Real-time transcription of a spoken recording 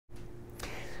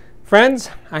Friends,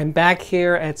 I'm back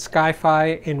here at Sky-Fi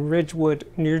in Ridgewood,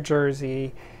 New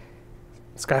Jersey,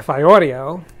 Sky-Fi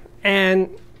Audio, and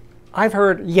I've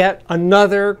heard yet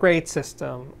another great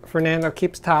system. Fernando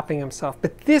keeps topping himself,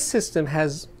 but this system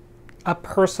has a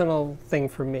personal thing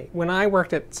for me. When I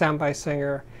worked at Sound by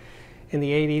Singer in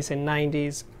the 80s and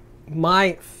 90s,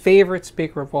 my favorite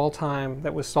speaker of all time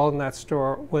that was sold in that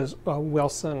store was a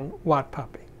Wilson Watt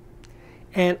Puppy.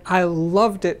 And I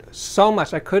loved it so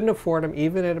much. I couldn't afford them,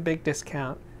 even at a big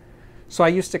discount. So I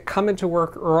used to come into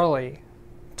work early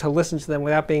to listen to them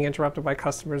without being interrupted by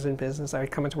customers in business. I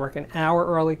would come into work an hour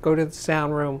early, go to the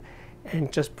sound room, and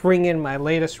just bring in my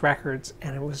latest records.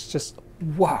 And it was just,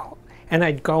 wow. And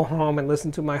I'd go home and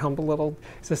listen to my humble little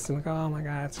system and go, oh my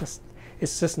God,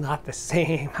 it's just not the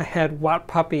same. I had Watt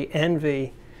Puppy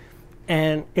envy.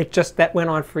 And that went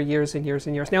on for years and years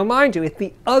and years. Now, mind you, at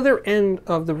the other end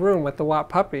of the room with the Watt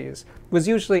Puppies was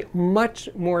usually much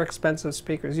more expensive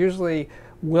speakers, usually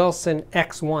Wilson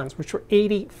X1s, which were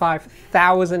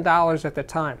 $85,000 at the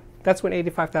time. That's when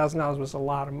 $85,000 was a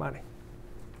lot of money.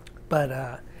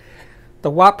 But the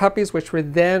Watt Puppies, which were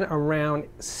then around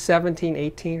 17,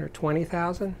 18, or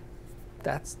 20,000,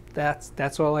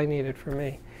 that's all I needed for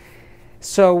me.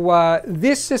 So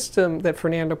this system that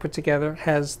Fernando put together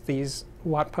has these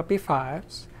Watt Puppy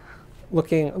 5s,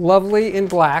 looking lovely in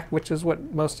black, which is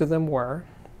what most of them were,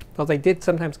 though they did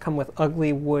sometimes come with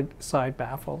ugly wood side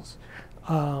baffles.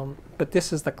 But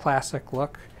this is the classic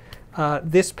look.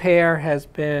 This pair has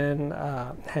been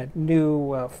had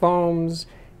new foams,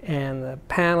 and the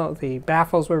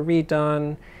baffles were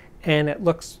redone, and it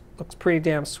looks pretty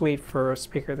damn sweet for a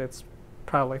speaker that's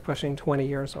probably pushing 20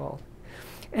 years old.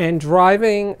 And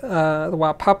driving the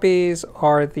Watt Puppies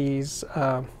are these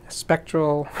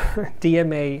Spectral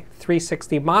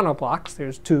DMA0360 monoblocks.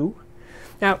 There's two.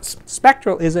 Now,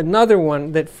 Spectral is another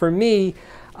one that, for me,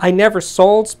 I never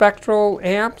sold Spectral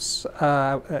amps.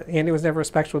 Andy was never a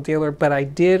Spectral dealer, but I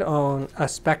did own a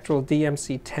Spectral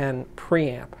DMC10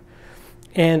 preamp.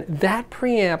 And that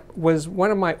preamp was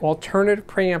one of my alternative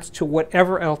preamps to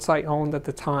whatever else I owned at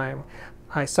the time.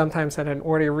 I sometimes had an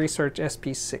Audio Research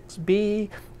SP6B.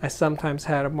 I sometimes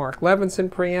had a Mark Levinson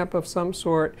preamp of some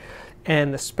sort.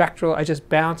 And the Spectral, I just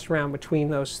bounced around between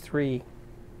those three.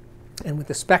 And with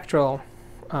the Spectral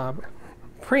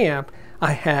preamp,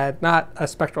 I had not a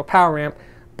Spectral power amp,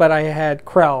 but I had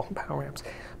Krell power amps.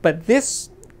 But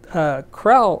this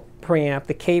Krell preamp,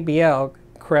 the KBL,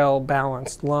 Krell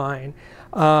balanced line,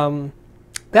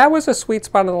 that was a sweet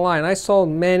spot on the line. I sold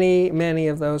many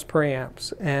of those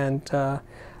preamps, and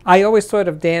I always thought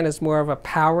of Dan as more of a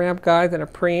power amp guy than a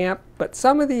preamp, but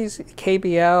some of these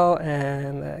KBL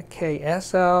and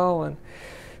KSL and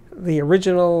the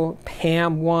original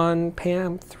PAM1,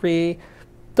 PAM3,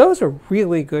 those are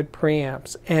really good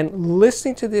preamps. And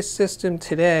listening to this system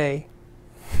today,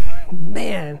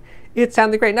 man, it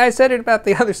sounded great. And I said it about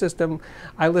the other system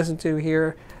I listened to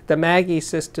here, the Maggie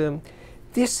system.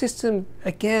 This system,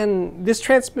 again, this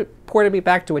transported me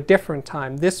back to a different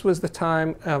time. This was the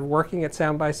time of working at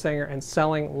Sound by Singer and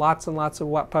selling lots and lots of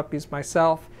Watt Puppies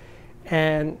myself.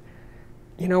 And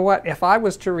you know what? If I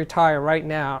was to retire right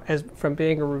now from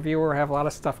being a reviewer, have a lot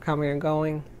of stuff coming and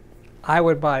going, I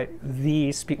would buy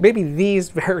these, maybe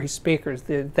these very speakers.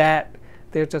 They're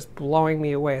just blowing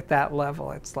me away at that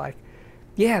level. It's like,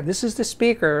 yeah, this is the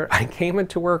speaker I came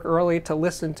into work early to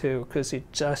listen to because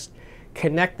it just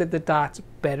connected the dots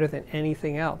better than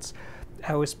anything else.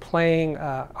 I was playing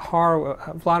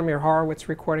Vladimir Horowitz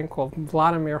recording called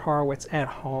Vladimir Horowitz at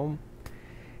Home,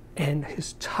 and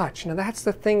his touch. Now that's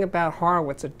the thing about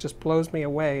Horowitz that just blows me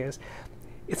away, is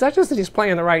it's not just that he's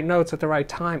playing the right notes at the right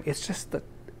time, it's just that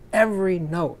every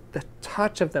note, the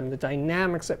touch of them, the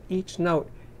dynamics of each note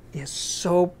is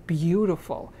so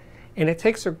beautiful. And it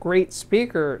takes a great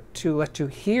speaker to let you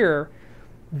hear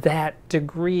that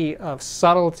degree of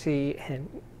subtlety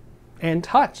and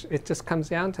touch. It just comes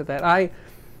down to that. I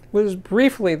was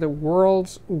briefly the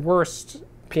world's worst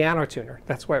piano tuner.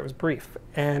 That's why it was brief.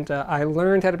 And I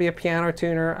learned how to be a piano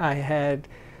tuner. I had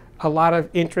a lot of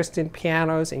interest in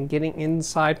pianos and getting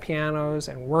inside pianos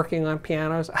and working on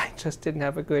pianos. I just didn't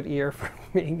have a good ear for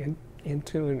being in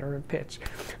tune or in pitch.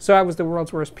 So I was the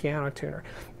world's worst piano tuner.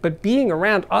 But being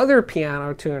around other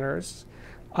piano tuners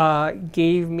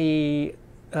gave me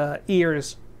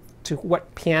ears to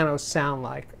what pianos sound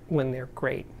like when they're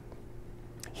great.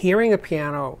 Hearing a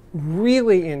piano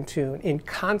really in tune, in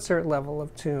concert level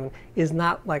of tune, is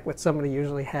not like what somebody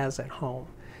usually has at home.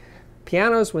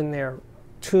 Pianos, when they're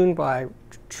tuned by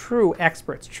true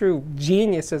experts, true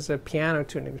geniuses of piano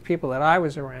tuning, the people that I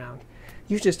was around,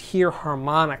 you just hear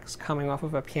harmonics coming off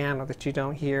of a piano that you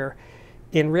don't hear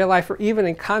in real life or even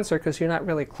in concert, because you're not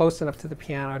really close enough to the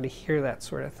piano to hear that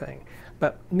sort of thing.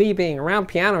 But me being around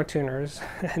piano tuners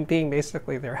and being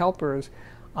basically their helpers,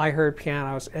 I heard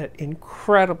pianos at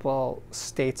incredible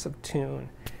states of tune.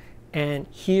 And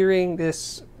hearing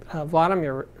this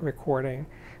Vladimir recording,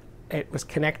 it was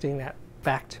connecting that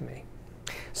back to me.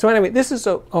 So anyway, this is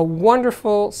a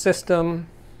wonderful system.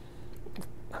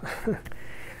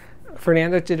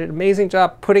 Fernando did an amazing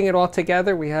job putting it all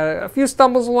together. We had a few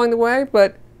stumbles along the way,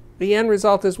 but the end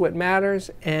result is what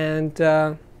matters,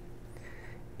 and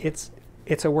it's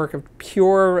a work of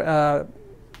pure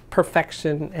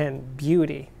perfection and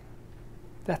beauty.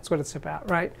 That's what it's about,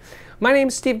 right? My name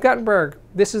is Steve Guttenberg.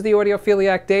 This is the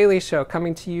Audiophiliac Daily Show,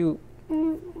 coming to you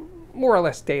more or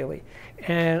less daily.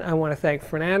 And I want to thank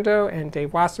Fernando and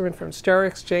Dave Wasserman from Stereo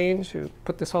Exchange, who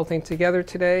put this whole thing together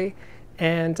today.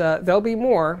 And there'll be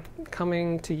more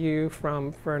coming to you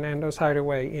from Fernando's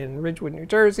Hideaway in Ridgewood, New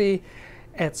Jersey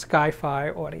at Sci-Fi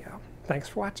Audio. Thanks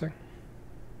for watching.